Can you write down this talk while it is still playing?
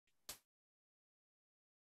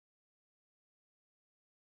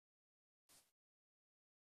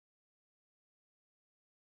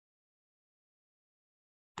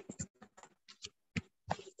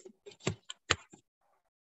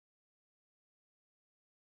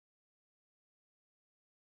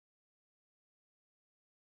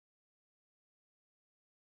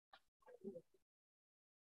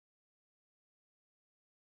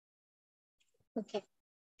Okay.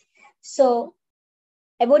 So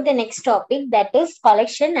about the next topic, that is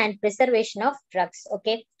collection and preservation of drugs.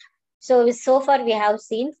 Okay. So far we have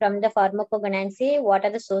seen from the pharmacogenetics what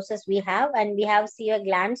are the sources we have, and we have seen a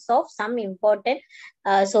glance of some important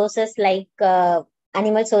sources like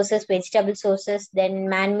animal sources, vegetable sources, then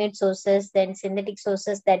man-made sources, then synthetic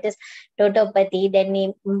sources, that is totopathy,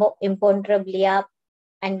 then imponderabilia,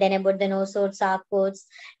 and then about the nosodes, sarcodes,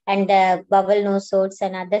 and bubble nosodes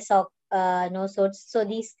and other nosodes. So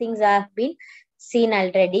these things have been seen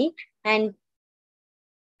already, and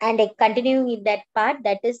continuing in that part,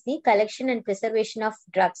 that is the collection and preservation of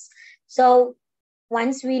drugs. So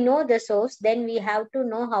once we know the source, then we have to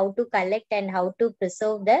know how to collect and how to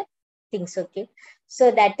preserve the things. Okay. So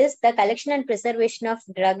that is the collection and preservation of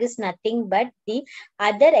drug is nothing but the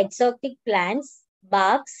other exotic plants,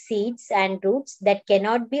 barks, seeds, and roots that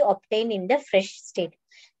cannot be obtained in the fresh state.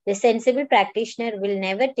 The sensible practitioner will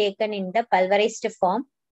never taken in the pulverized form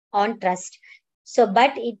on trust. So,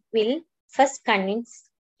 but it will first convince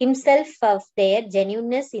himself of their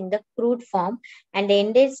genuineness in the crude form and the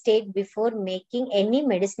ended state before making any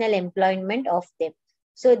medicinal employment of them.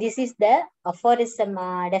 So this is the aphorism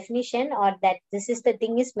definition, or that this is the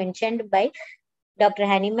thing is mentioned by Dr.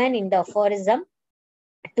 Hahnemann in the aphorism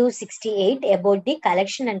 268 about the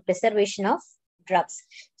collection and preservation of drugs.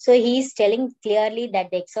 So he is telling clearly that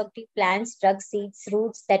the exotic plants, drugs, seeds,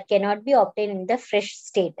 roots that cannot be obtained in the fresh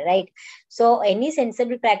state, right? So any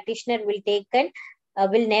sensible practitioner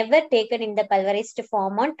will never taken in the pulverized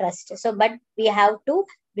form on trust. So, but we have to,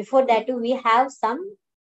 before that, we have some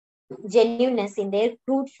genuineness in their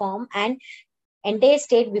crude form and entire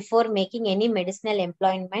state before making any medicinal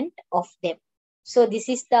employment of them. So this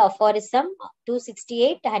is the aphorism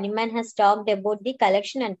 268. Hahnemann has talked about the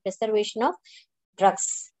collection and preservation of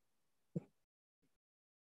drugs.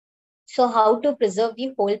 So how to preserve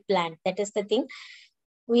the whole plant? That is the thing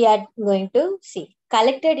we are going to see.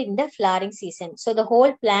 Collected in the flowering season. So the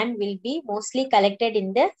whole plant will be mostly collected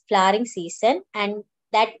in the flowering season, and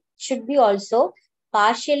that should be also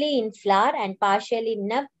partially in flower and partially in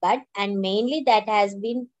a bud, and mainly that has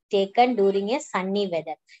been taken during a sunny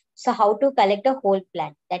weather. So how to collect a whole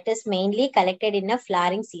plant? That is mainly collected in a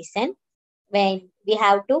flowering season, when we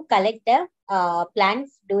have to collect the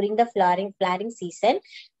plants during the flowering season,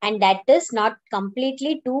 and that is not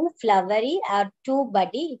completely too flowery or too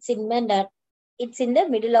buddy. It's in the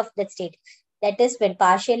middle of the state. That is when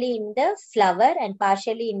partially in the flower and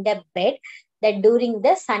partially in the bed, that during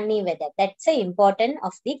the sunny weather. That's the important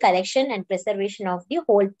of the collection and preservation of the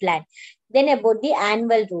whole plant. Then about the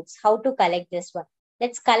annual roots, how to collect this one.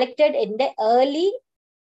 That's collected in the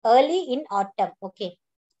early in autumn. Okay,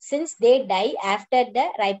 since they die after the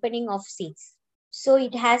ripening of seeds. So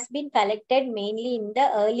it has been collected mainly in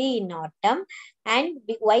the early in autumn. And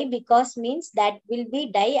why? Because means that will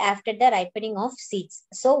be die after the ripening of seeds.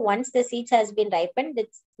 So once the seeds has been ripened, it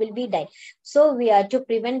will be die. So we are to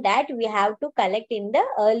prevent that, we have to collect in the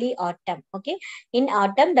early autumn. Okay, in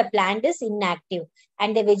autumn the plant is inactive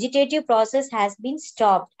and the vegetative process has been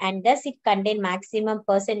stopped, and thus it contain maximum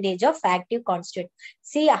percentage of active constituent.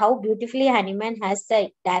 See how beautifully Hahnemann has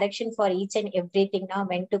a direction for each and everything now,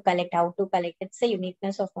 when to collect, how to collect. It's the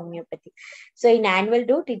uniqueness of homeopathy. So in annual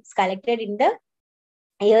root, it's collected in the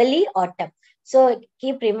early autumn. So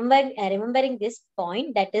keep remembering this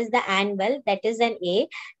point, that is the annual, that is an A,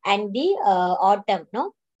 and the autumn,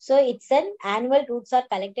 no? So it's an annual roots are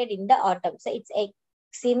collected in the autumn. So it's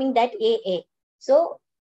seeming that AA. So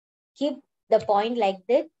keep the point like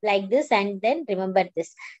this, and then remember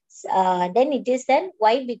this. Then it is then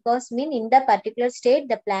why? Because mean in the particular state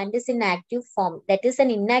the plant is in active form, that is an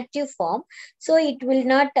inactive form, so it will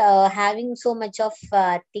not having so much of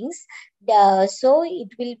things. So it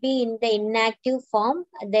will be in the inactive form,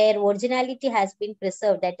 their originality has been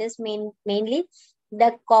preserved, that is mainly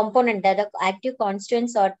the component, the active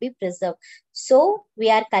constituents ought be preserved. So we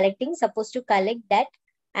are supposed to collect that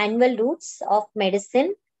annual roots of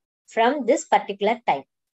medicine from this particular type.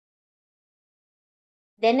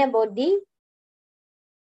 Then about the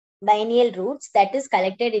biennial roots, that is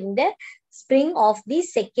collected in the spring of the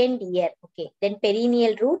second year. Okay. Then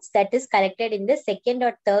perennial roots, that is collected in the second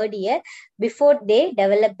or third year before they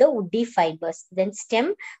develop the woody fibers. Then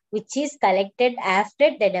stem, which is collected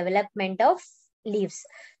after the development of leaves.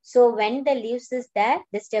 So when the leaves is there,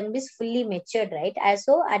 the stem is fully matured, right?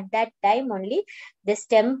 So at that time only the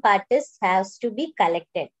stem part has to be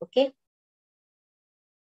collected. Okay.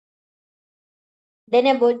 Then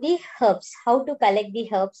about the herbs, how to collect the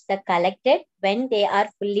herbs. The collected when they are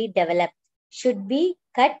fully developed should be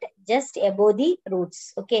cut just above the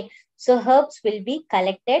roots. Okay, so herbs will be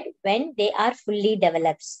collected when they are fully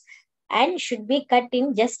developed, and should be cut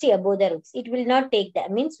in just above the roots. It will not take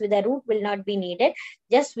that, means the root will not be needed.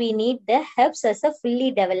 Just we need the herbs as a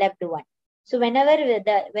fully developed one. So whenever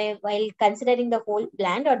while considering the whole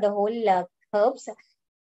plant or the whole herbs,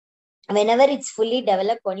 whenever it's fully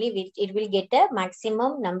developed, only it will get a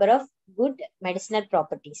maximum number of good medicinal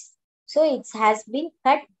properties. So it has been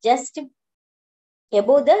cut just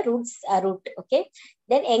above the root. Okay.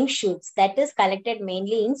 Then young shoots, that is collected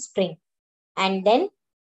mainly in spring. And then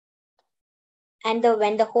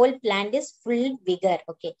when the whole plant is full vigor.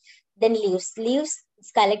 Okay. Then leaves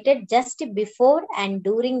is collected just before and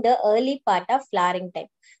during the early part of flowering time.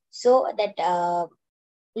 So that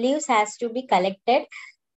leaves has to be collected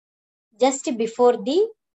just before the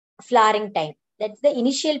flowering time. That's the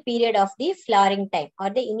initial period of the flowering time, or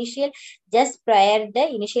the initial, just prior the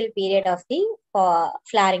initial period of the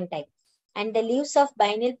flowering time. And the leaves of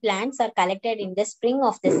biennial plants are collected in the spring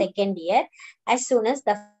of the second year, as soon as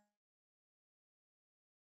the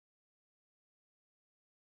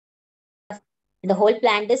whole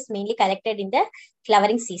plant is mainly collected in the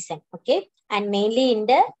flowering season. Okay. And mainly in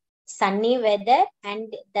the sunny weather,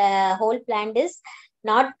 and the whole plant is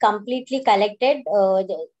not completely collected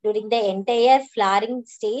during the entire flowering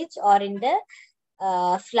stage or in the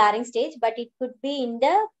flowering stage, but it could be in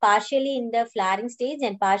the partially in the flowering stage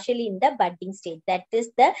and partially in the budding stage. That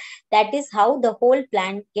is how the whole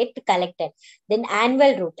plant get collected. Then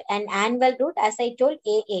annual root, as I told,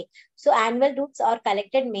 AA. So annual roots are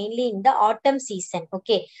collected mainly in the autumn season.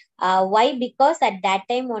 Okay. Why? Because at that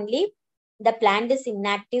time only the plant is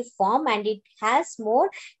inactive form and it has more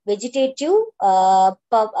vegetative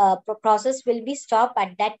process will be stopped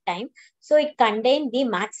at that time. So it contains the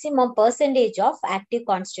maximum percentage of active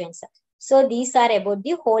constituents. So these are about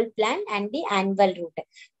the whole plant and the annual root.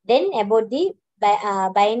 Then about the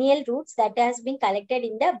biennial roots, that has been collected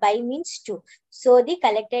in the by means 2. So they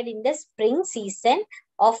collected in the spring season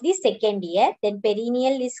of the second year. Then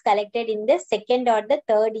perennial is collected in the second or the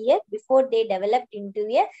third year before they developed into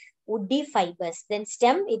a woody fibers. Then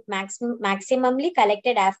stem, it maximally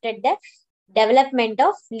collected after the development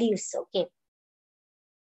of leaves. Okay.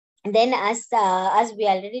 And then as we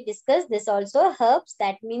already discussed, this also herbs,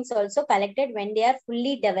 that means also collected when they are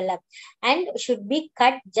fully developed and should be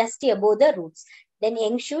cut just above the roots. Then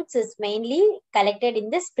young shoots is mainly collected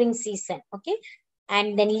in the spring season. Okay.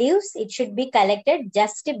 And then leaves, it should be collected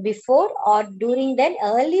just before or during the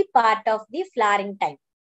early part of the flowering time.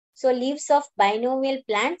 So leaves of biennial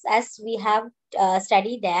plants, as we have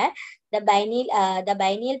studied there, the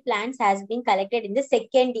biennial plants has been collected in the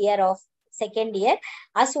second year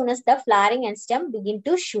as soon as the flowering and stem begin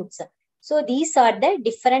to shoot. So these are the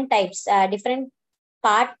different types, different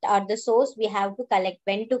part or the source we have to collect,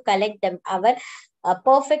 when to collect them, our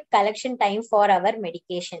perfect collection time for our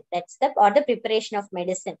medication. That's the preparation of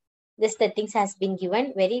medicine. This the things has been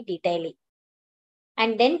given very detailedly.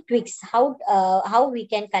 And then twigs, how we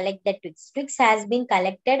can collect the twigs. Twigs has been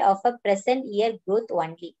collected of a present year growth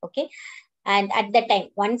only. Okay. And at the time,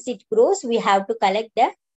 once it grows, we have to collect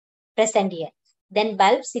the present year. Then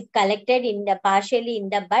bulbs, it collected in the partially in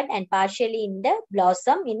the bud and partially in the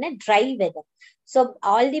blossom in a dry weather. So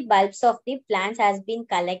all the bulbs of the plants has been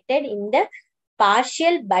collected in the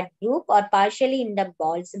partial bud group or partially in the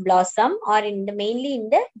blossom or in the mainly in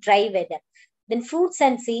the dry weather. Then fruits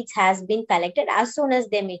and seeds has been collected as soon as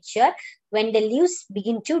they mature, when the leaves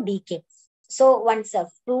begin to decay. So once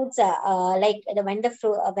fruits when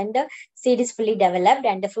the seed is fully developed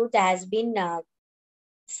and the fruit has been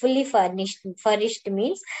fully furnished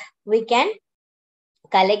means we can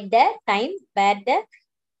collect the time where the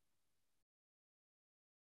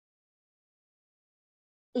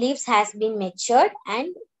leaves has been matured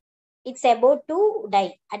and it's about to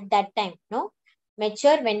die at that time. No,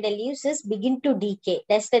 mature when the leaves is begin to decay.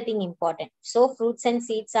 That's the thing important. So fruits and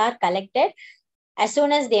seeds are collected as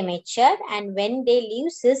soon as they mature and when the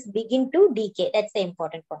leaves is begin to decay. That's the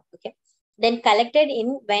important point. Okay. Then collected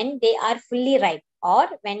in when they are fully ripe, or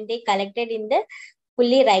when they collected in the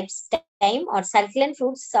fully ripe time, or succulent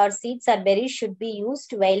fruits or seeds or berries should be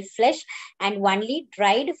used while fresh, and only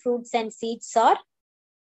dried fruits and seeds are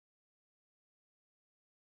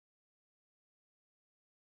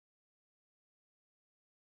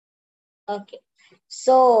okay.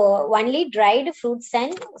 So only dried fruits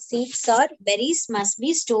and seeds or berries must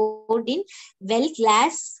be stored in well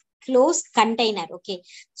glass closed container. Okay.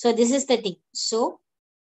 So this is the thing. So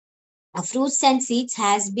fruits and seeds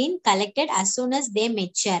has been collected as soon as they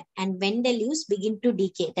mature and when the leaves begin to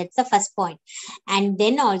decay. That's the first point. And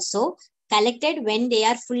then also collected when they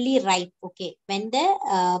are fully ripe. Okay. When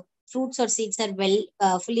the fruits or seeds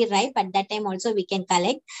are fully ripe, at that time also we can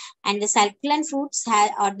collect. And the succulent fruits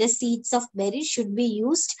or the seeds of berries should be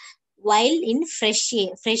used while in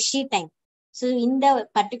freshy time. So in the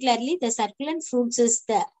particularly the succulent fruits is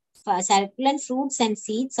the succulent fruits and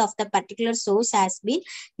seeds of the particular source has been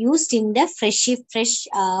used in the fresh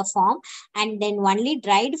form, and then only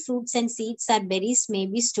dried fruits and seeds or berries may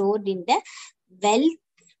be stored in the well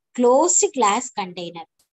closed glass container.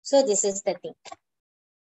 So this is the thing.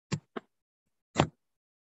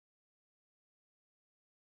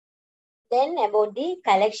 Then about the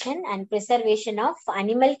collection and preservation of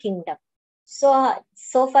animal kingdom. So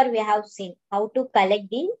far we have seen how to collect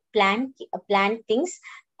the plant things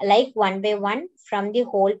like one by one from the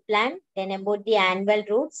whole plant, then about the annual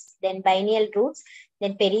roots, then biennial roots,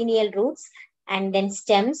 then perennial roots, and then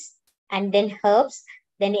stems, and then herbs,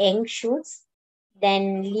 then young shoots,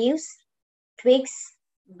 then leaves, twigs,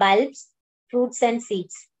 bulbs, fruits and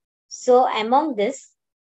seeds. So among this,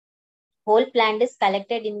 whole plant is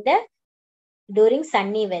collected in the during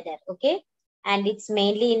sunny weather, okay? And it's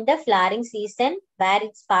mainly in the flowering season where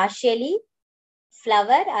it's partially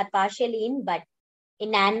flower or partially in bud.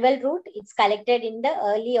 In annual root, it's collected in the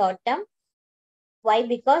early autumn. Why?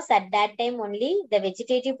 Because at that time only the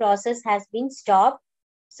vegetative process has been stopped.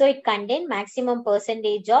 So it contains maximum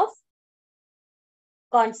percentage of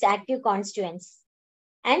active constituents.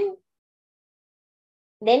 And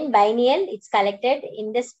then biennial, it's collected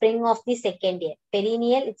in the spring of the second year.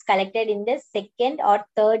 Perennial, it's collected in the second or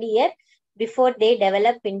third year before they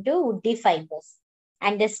develop into woody fibers.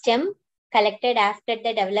 And the stem collected after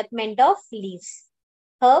the development of leaves.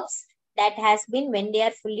 Herbs that has been, when they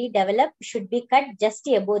are fully developed, should be cut just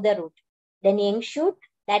above the root. Then young shoot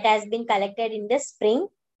that has been collected in the spring,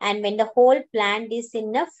 and when the whole plant is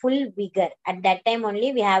in a full vigor, at that time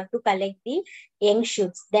only we have to collect the young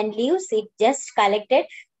shoots. Then leaves, it just collected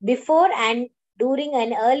before and during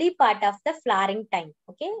an early part of the flowering time.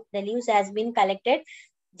 Okay, the leaves has been collected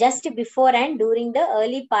just before and during the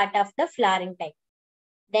early part of the flowering time.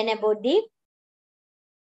 Then about the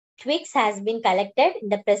twigs has been collected in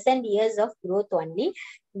the present years of growth only.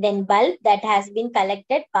 Then bulb that has been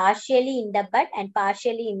collected partially in the bud and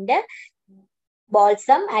partially in the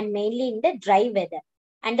balsam and mainly in the dry weather.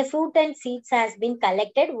 And the fruit and seeds has been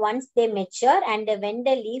collected once they mature and when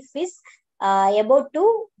the leaf is about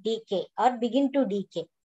to decay or begin to decay.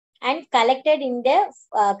 And collected in the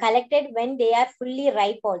collected when they are fully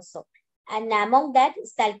ripe also. And among that,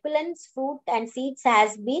 succulents, fruit and seeds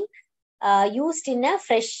has been used in a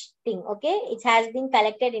fresh thing. Okay, it has been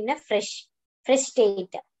collected in a fresh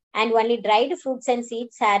state, and only dried fruits and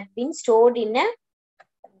seeds had been stored in a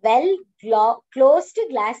well closed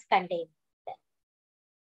glass container.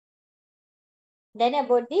 Then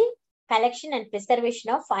about the collection and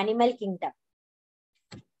preservation of animal kingdom.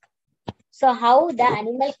 So how the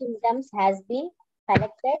animal kingdoms has been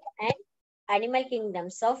collected and animal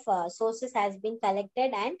kingdoms of sources has been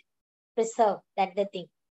collected and preserved. That's the thing.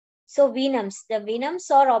 So venoms. The venoms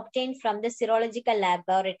are obtained from the serological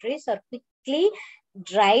laboratories or quickly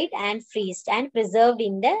dried and freezed and preserved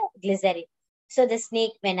in the glycerin. So the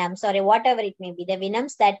snake venoms or whatever it may be, the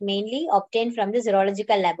venoms that mainly obtained from the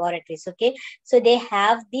serological laboratories. Okay. So they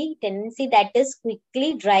have the tendency that is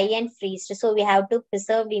quickly dry and freezed. So we have to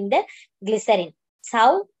preserve in the glycerin. It's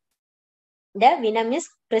how the venom is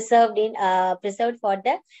preserved for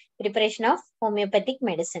the preparation of homeopathic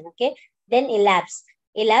medicine. Okay. Then elapse.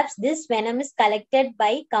 This venom is collected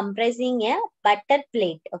by compressing a butter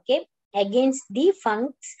plate, okay, against the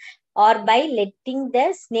fungus or by letting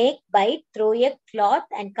the snake bite through a cloth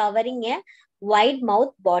and covering a wide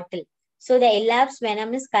mouth bottle. So the elapsed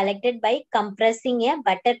venom is collected by compressing a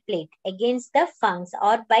butter plate against the fungus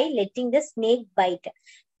or by letting the snake bite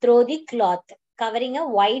through the cloth covering a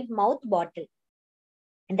wide mouth bottle.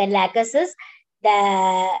 And then lacuses,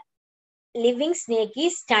 the living snake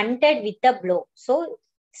is stunted with a blow. So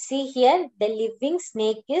see here, the living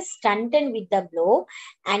snake is stunted with the blow,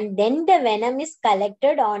 and then the venom is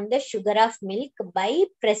collected on the sugar of milk by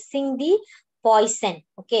pressing the poison.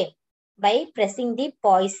 Okay, by pressing the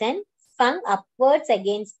poison fung upwards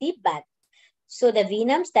against the back. So the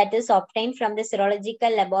venoms that is obtained from the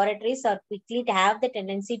serological laboratories are quickly to have the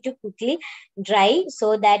tendency to quickly dry.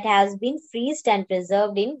 So that has been freezed and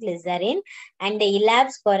preserved in glycerin. And the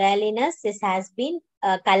elapsed corallinus has been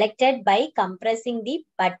collected by compressing the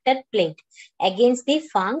butter plate against the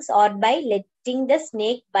fungus or by letting the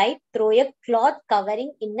snake bite through a cloth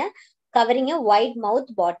covering a wide mouth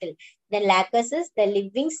bottle. The lacuses, the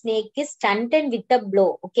living snake is stunted with a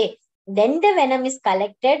blow. Okay. Then the venom is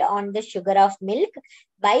collected on the sugar of milk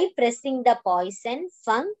by pressing the poison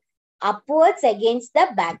fung upwards against the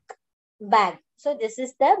back. bag. So this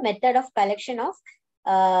is the method of collection of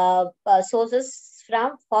sources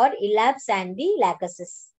for Elaps and the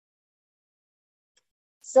Lachesis.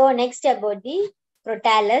 So next about the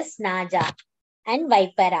Protalus, Naja and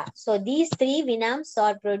Vipera. So these three venoms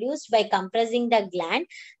are produced by compressing the gland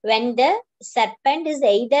when the serpent is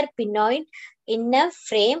either pinoid in a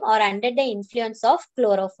frame or under the influence of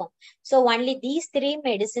chloroform. So only these three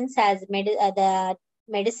medicines the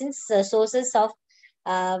medicines sources of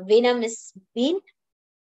venom is been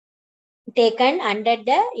taken under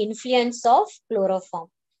the influence of chloroform.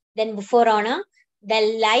 Then before honor,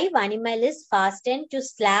 the live animal is fastened to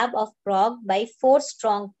slab of frog by 4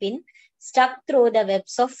 strong pins stuck through the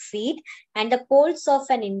webs of feet, and the poles of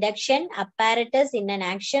an induction apparatus in an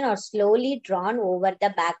action are slowly drawn over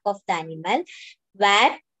the back of the animal,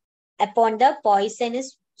 where upon the poison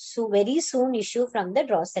is very soon issue from the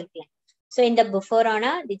dorsal gland. So in the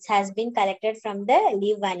Bufforona, this has been collected from the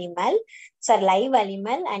live animal, live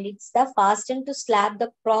animal, and it's the fastened to slab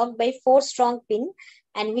the frog by 4 strong pin,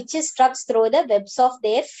 and which is struck through the webs of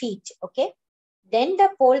their feet. Okay. Then the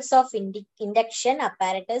poles of induction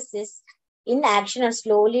apparatus is in action are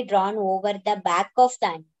slowly drawn over the back of the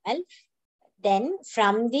animal. Then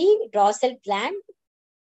from the dorsal gland,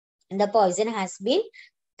 the poison has been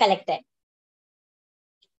collected.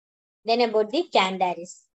 Then about the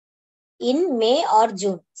Candaris. In May or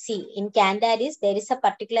June, see, in Candaris, there is a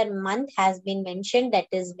particular month has been mentioned, that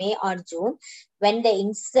is May or June, when the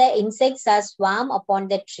insects are swarm upon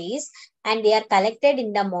the trees and they are collected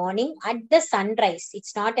in the morning at the sunrise.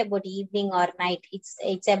 It's not about evening or night.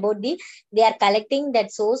 It's about they are collecting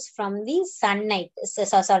that source from the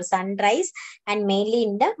sunrise, and mainly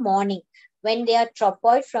in the morning when they are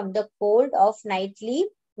trophoid from the cold of night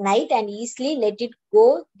and easily let it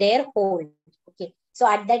go their hold. Okay. So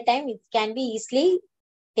at that time, it can be easily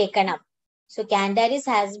taken up. So Candaris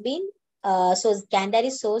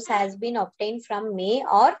source has been obtained from May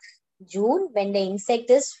or June when the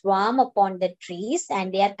insects swarm upon the trees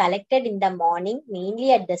and they are collected in the morning,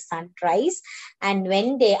 mainly at the sunrise. And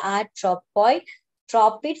when they are trophoid,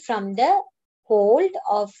 drop it from the cold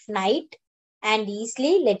of night and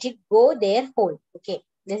easily let it go their hold. Okay.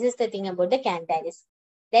 This is the thing about the Candaris.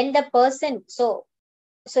 Then the person, so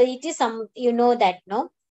it is some, that,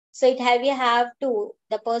 no? So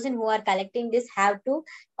the person who are collecting this have to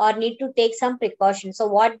or need to take some precautions. So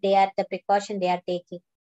the precaution they are taking?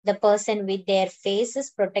 The person with their face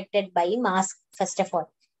is protected by mask, first of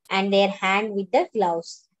all, and their hand with the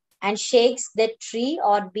gloves, and shakes the tree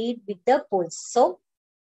or beat with the poles. So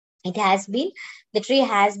the tree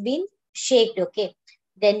has been shaked, okay.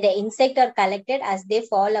 Then the insect are collected as they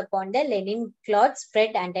fall upon the linen cloth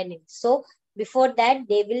spread underneath. So before that,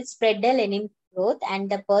 they will spread the linen cloth, and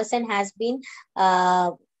the person has been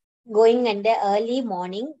going in the early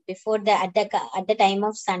morning before at the time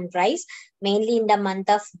of sunrise, mainly in the month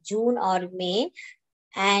of June or May,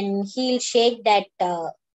 and he'll shake that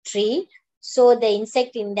tree. So the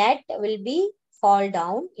insect in that will be fall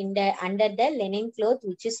down under the linen cloth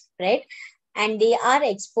which is spread, and they are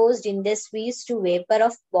exposed in the squeeze to vapor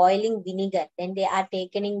of boiling vinegar. Then they are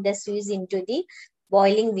taken in the squeeze into the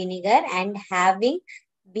boiling vinegar, and having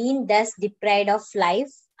been thus deprived of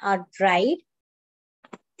life or dried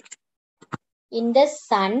in the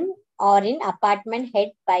sun or in apartment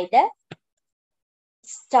head by the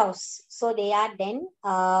stoves. So they are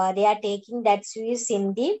taking that squeeze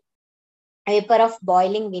in the vapor of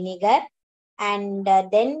boiling vinegar, and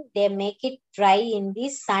then they make it dry in the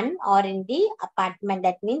sun or in the apartment.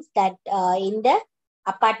 That means that in the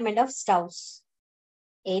apartment of stoves,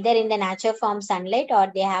 either in the natural form sunlight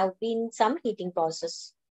or they have been some heating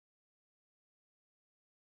process.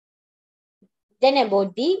 Then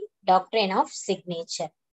about the doctrine of signature.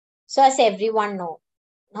 So as everyone know,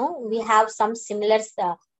 we have some similar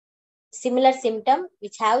symptom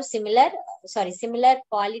which have similar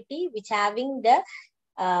quality, which having the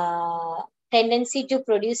tendency to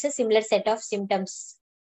produce a similar set of symptoms.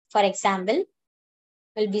 For example,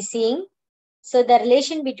 we'll be seeing, so the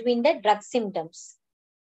relation between the drug symptoms.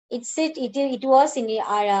 It was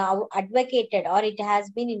advocated, or it has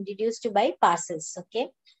been introduced by Parsons. Okay.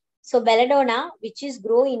 So belladonna, which is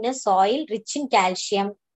grow in a soil rich in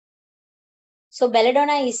calcium. So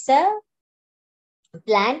belladonna is a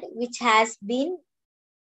plant which has been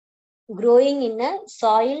growing in a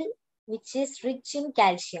soil which is rich in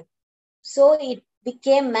calcium. So it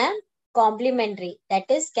became a complementary.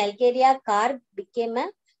 That is, Calcarea carb became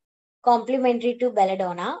a complementary to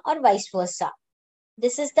belladonna, or vice versa.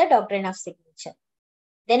 This is the doctrine of signature.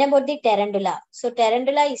 Then about the tarantula. So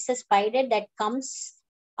tarantula is a spider that comes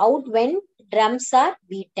out when drums are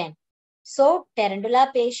beaten. So tarantula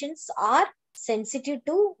patients are sensitive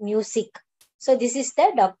to music. So this is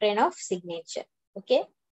the doctrine of signature. Okay.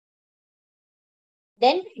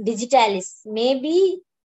 Then digitalis may be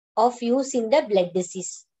of use in the blood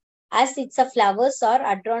disease, as its flowers are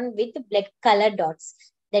adorned with blood color dots.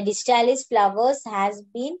 The digitalis flowers has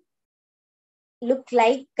been look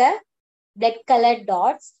like blood colored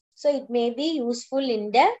dots, so it may be useful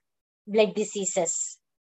in the blood diseases.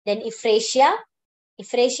 Then Euphrasia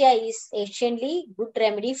is anciently good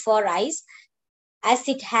remedy for eyes, as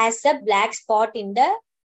it has a black spot in the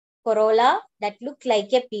corolla that look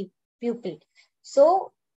like a pupil.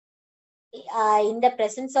 So in the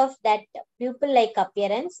presence of that pupil-like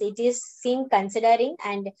appearance, it is seen considering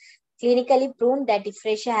and clinically proven that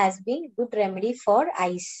Euphrasia has been good remedy for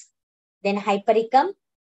eyes. Then hypericum,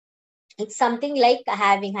 it's something like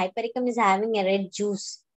hypericum is having a red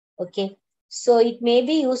juice. Okay. So it may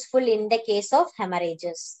be useful in the case of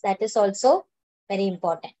hemorrhages. That is also very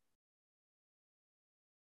important.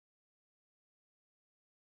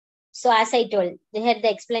 So as I told, they had the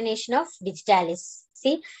explanation of digitalis.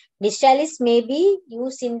 See, digitalis may be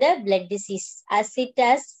used in the blood disease, as it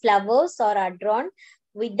has flowers or adorned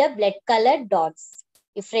with the blood colored dots.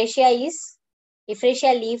 Euphrasia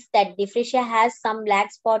leaf, that Euphrasia has some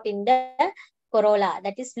black spot in the corolla,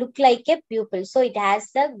 that is look like a pupil. So it has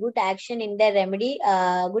a good action in the remedy,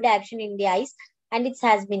 good action in the eyes, and it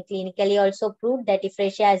has been clinically also proved that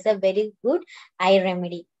Euphrasia has a very good eye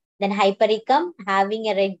remedy. Then hypericum having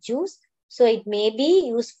a red juice, so it may be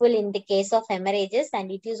useful in the case of hemorrhages,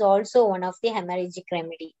 and it is also one of the hemorrhagic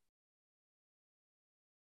remedy.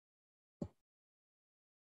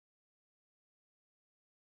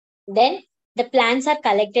 Then the plants are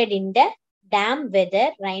collected in the damp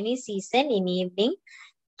weather, rainy season in evening,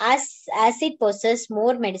 as it possesses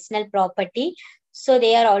more medicinal property. So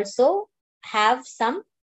they are also have some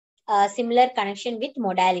similar connection with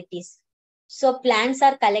modalities. So plants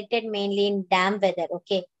are collected mainly in damp weather.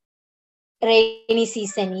 Okay. Rainy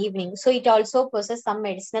season evening. So it also possesses some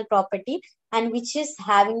medicinal property, and which is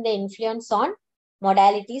having the influence on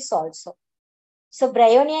modalities also. So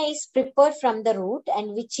bryonia is prepared from the root,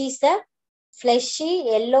 and which is a fleshy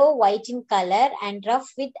yellow-white in color and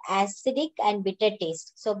rough with acidic and bitter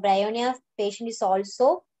taste. So bryonia patient is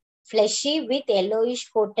also fleshy with yellowish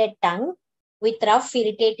coated tongue with rough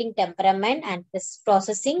irritating temperament and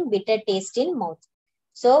processing bitter taste in mouth.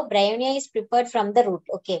 So bryonia is prepared from the root.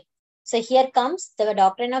 Okay. So here comes the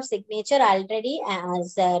doctrine of signature already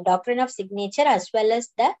as doctrine of signature as well as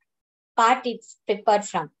the part it's prepared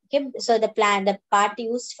from. Okay. So the part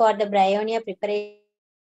used for the bryonia preparation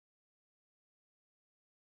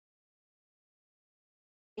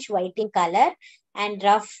white in color and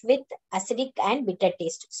rough with acidic and bitter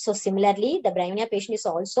taste. So similarly, the bryonia patient is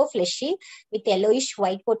also fleshy with yellowish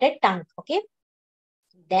white coated tongue. Okay.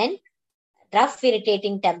 Then rough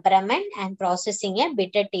irritating temperament and processing a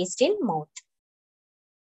bitter taste in mouth.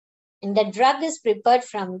 And the drug is prepared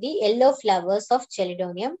from the yellow flowers of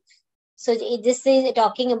chelidonium. So this is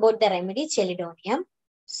talking about the remedy chelidonium.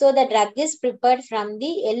 So the drug is prepared from the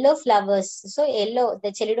yellow flowers. So yellow,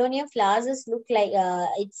 the chelidonium flowers look like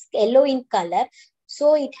it's yellow in color.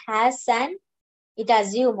 So it has an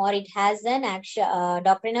action,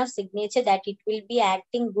 doctrine of signature that it will be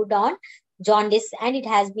acting good on jaundice, and it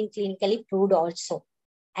has been clinically proved also.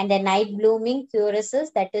 And the night blooming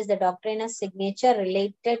cuirassiers, that is the doctrine of signature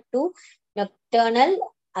related to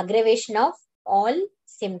nocturnal aggravation of all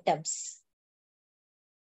symptoms.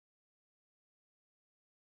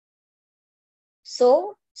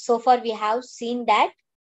 So far we have seen that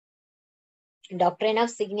doctrine of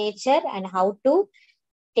signature and how to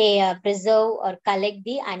preserve or collect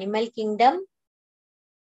the animal kingdom,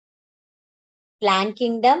 plant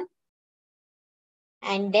kingdom,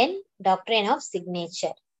 and then doctrine of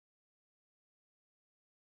signature.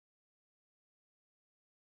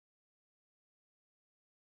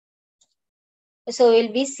 So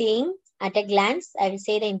we'll be seeing at a glance. I will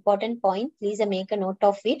say the important point. Please make a note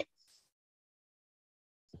of it.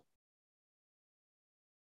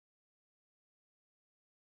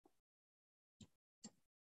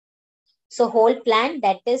 So whole plant,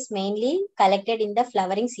 that is mainly collected in the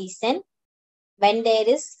flowering season when there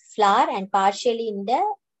is flower, and partially in the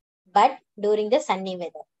bud during the sunny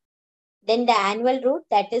weather. Then the annual root,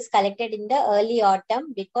 that is collected in the early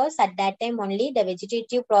autumn, because at that time only the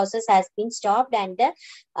vegetative process has been stopped and the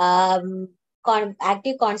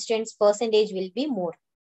active constituents percentage will be more.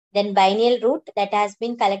 Then biennial root, that has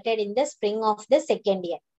been collected in the spring of the second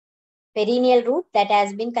year. Perennial root, that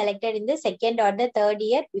has been collected in the second or the third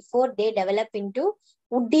year before they develop into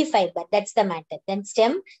woody fiber. That's the matter. Then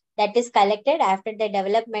stem, that is collected after the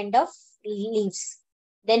development of leaves.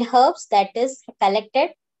 Then herbs that is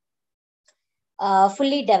collected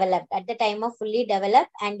fully developed, at the time of fully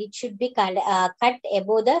developed, and it should be cut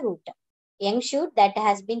above the root. Young shoot that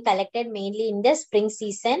has been collected mainly in the spring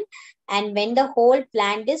season and when the whole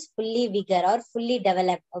plant is fully vigor or fully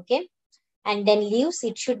developed. Okay. And then leaves,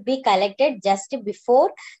 it should be collected just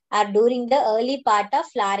before or during the early part of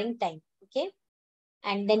flowering time. Okay.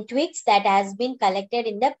 And then twigs that has been collected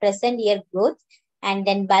in the present year growth, and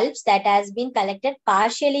then bulbs that has been collected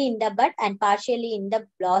partially in the bud and partially in the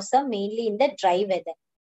blossom, mainly in the dry weather.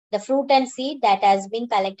 The fruit and seed that has been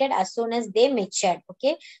collected as soon as they matured.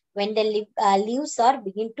 Okay. When the leaves are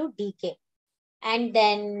begin to decay. And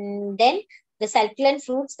then the succulent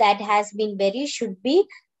fruits that has been berries should be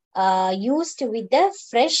used with the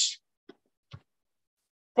fresh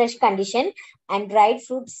condition, and dried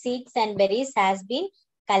fruit, seeds and berries has been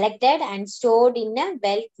collected and stored in a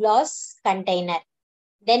well-closed container.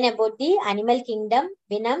 Then about the animal kingdom,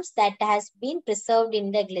 venoms that has been preserved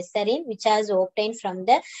in the glycerin, which has obtained from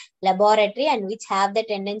the laboratory and which have the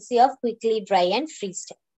tendency of quickly dry and freeze.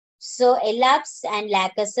 So Aiapget and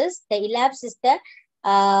lacuses, the Aiapget is the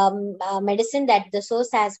medicine that the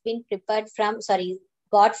source has been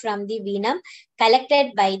got from the venom,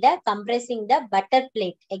 collected by the compressing the butter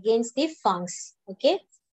plate against the fungus. Okay.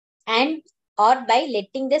 And or by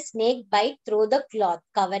letting the snake bite through the cloth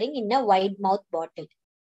covering in a wide mouth bottle.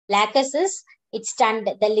 Lacus is, it's stunned.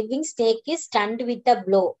 The living snake is stunned with a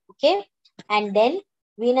blow. Okay. And then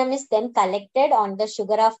venom is then collected on the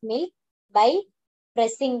sugar of milk by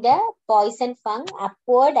pressing the poison fung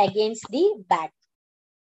upward against the back.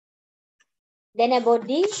 Then about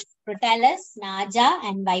the Protalus, Naja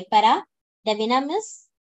and Vipera, the venom is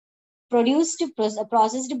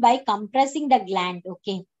processed by compressing the gland.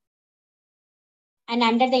 Okay. And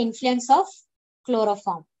under the influence of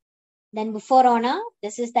chloroform. Then Buforona,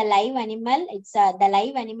 this is the live animal. It's the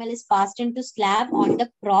live animal is fastened to slab on the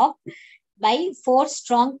prop by 4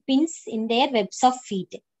 strong pins in their webs of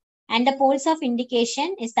feet. And the poles of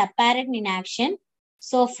indication is apparent in action.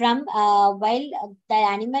 So from while the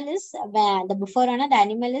animal is, the Buforona, the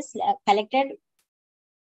animal is collected,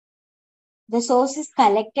 the source is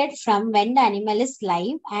collected from when the animal is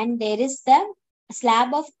live, and there is the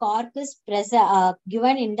slab of cork is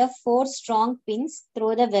given in the 4 strong pins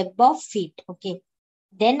through the web of feet. Okay.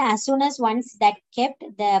 Then as soon as once that kept,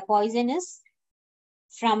 the poison is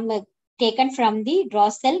taken from the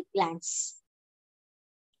dorsal glands.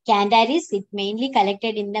 Candaris, it mainly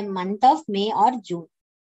collected in the month of May or June,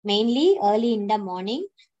 mainly early in the morning.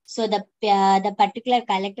 So the particular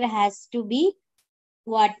collector has to be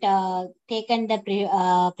taken the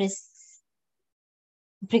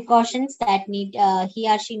precautions that he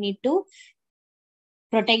or she need to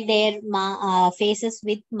protect their faces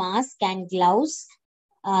with mask and gloves.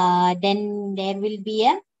 Then there will be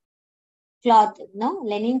a cloth,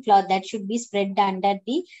 linen cloth that should be spread under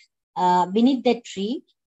the beneath the tree,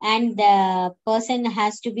 and the person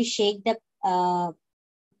has to be shake the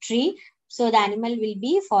tree, so the animal will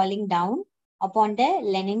be falling down upon the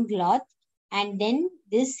linen cloth, and then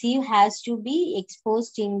this sieve has to be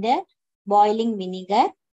exposed in the boiling vinegar,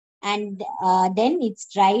 and then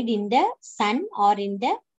it's dried in the sun or in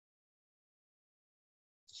the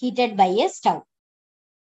heated by a stove.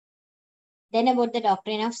 Then about the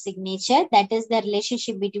doctrine of signature, that is the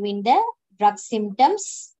relationship between the drug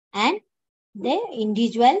symptoms and the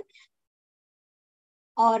individual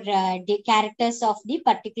or the characters of the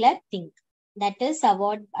particular thing. That is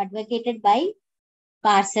advocated by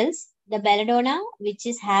Parcells. The belladonna, which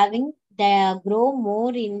is having the grow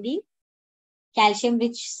more in the calcium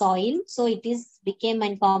rich soil, so it is became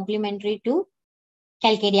and complementary to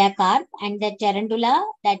calcarea carp. And the tarantula,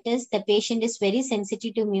 that is the patient is very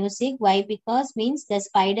sensitive to music. Why? Because means the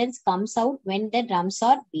spiders comes out when the drums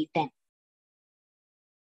are beaten.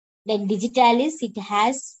 Then digitalis, it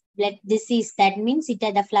has blood disease. That means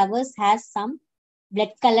the flowers has some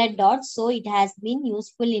blood colored dots, so it has been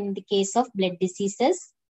useful in the case of blood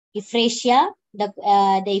diseases. Euphrasia, the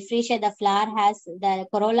flower has the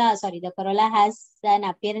corolla has an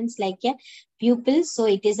appearance like a pupil, so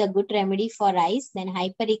it is a good remedy for eyes. Then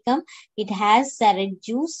hypericum, it has a red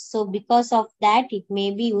juice, so because of that it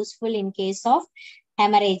may be useful in case of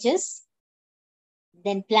hemorrhages.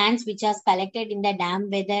 Then plants which are collected in the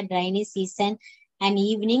damp weather, rainy season and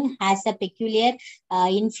evening has a peculiar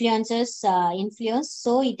influence,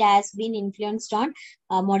 so it has been influenced on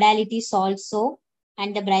modalities also.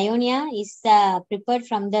 And the bryonia is prepared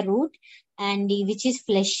from the root, and which is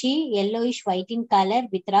fleshy, yellowish white in color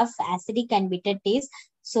with rough acidic and bitter taste.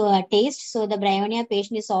 So the bryonia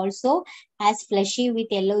patient is also has fleshy with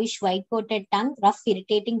yellowish white coated tongue, rough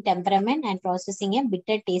irritating temperament and processing a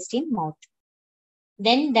bitter taste in mouth.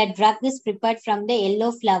 Then the drug is prepared from the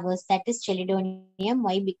yellow flowers, that is chelidonium.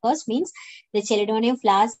 Why? Because means the chelidonium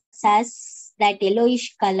flowers has that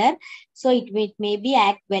yellowish color, so it may be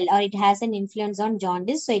act well, or it has an influence on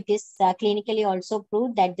jaundice. So it is clinically also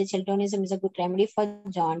proved that the chelidonium is a good remedy for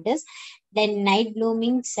jaundice. Then night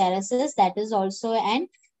blooming cirrhosis, that is also an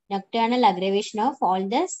nocturnal aggravation of all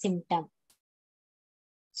the symptom.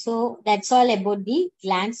 So that's all about the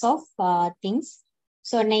glands of things.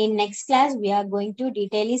 So in next class, we are going to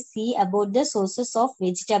detailedly see about the sources of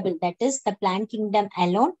vegetable, that is the plant kingdom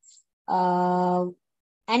alone,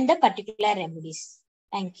 and the particular remedies.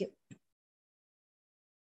 Thank you.